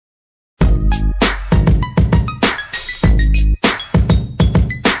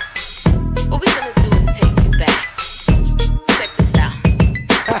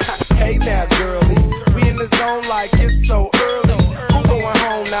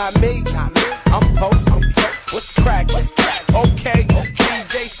not me. I'm post. What's crack? Okay.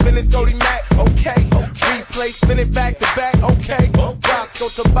 DJ spinning Scody Mac. Okay. Replay spinning back to back. Okay. Bosco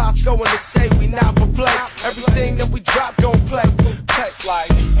to Bosco in the Shay. We not for play. Everything that we drop gon' play. Touch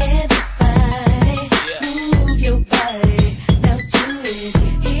like everybody, move your body. Now do it.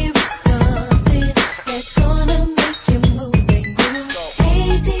 Here is something that's gonna make you move and groove.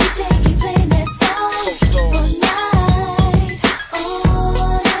 Hey DJ, keep playing that song all night,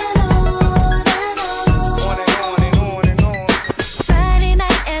 on and on and on. Friday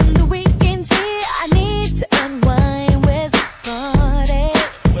night and the weekend's here. I need to unwind. Where's the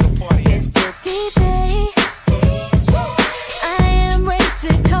party? It's the DJ. I am ready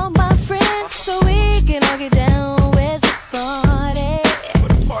to call my friends so we can all get down. Where's the party?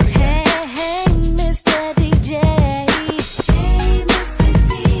 Hey, Mr. DJ. Hey, Mr.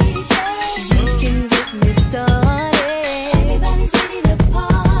 DJ. You can get me started. Everybody's ready to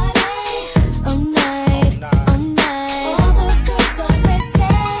party all night, all night. All those girls are ready,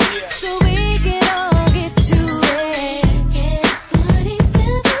 so we can all get to it. Get party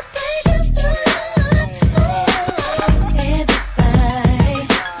till the break of dawn. Everybody,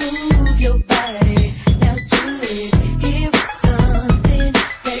 move your body. Now do it. Here is something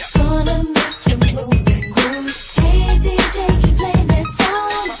that's gonna make you move and groove. Hey DJ, keep playing that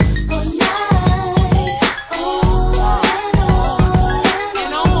song all night, on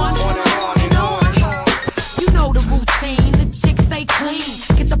and on. You know the routine, the chicks stay clean.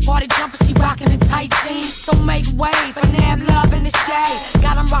 Get the party jumping, she rockin' in tight jeans. So make way for Nab Love in the Shay.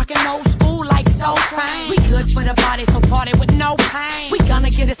 Got 'em rockin' old school like Soul Train. We good for the body, so party with no pain. We gonna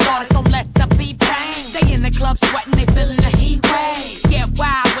get it started, so let the beat bang. They in the club sweating, they feeling the heat wave. Get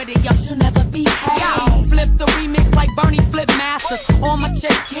wild with it, yo, she'll never be held. Yo, flip the remix like Bernie Flip Masters. All my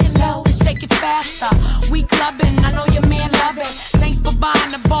chicks get low and shake it faster. We clubbing, I know your man love it. Thanks for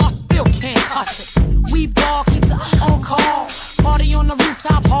buying the bar, still can't touch it.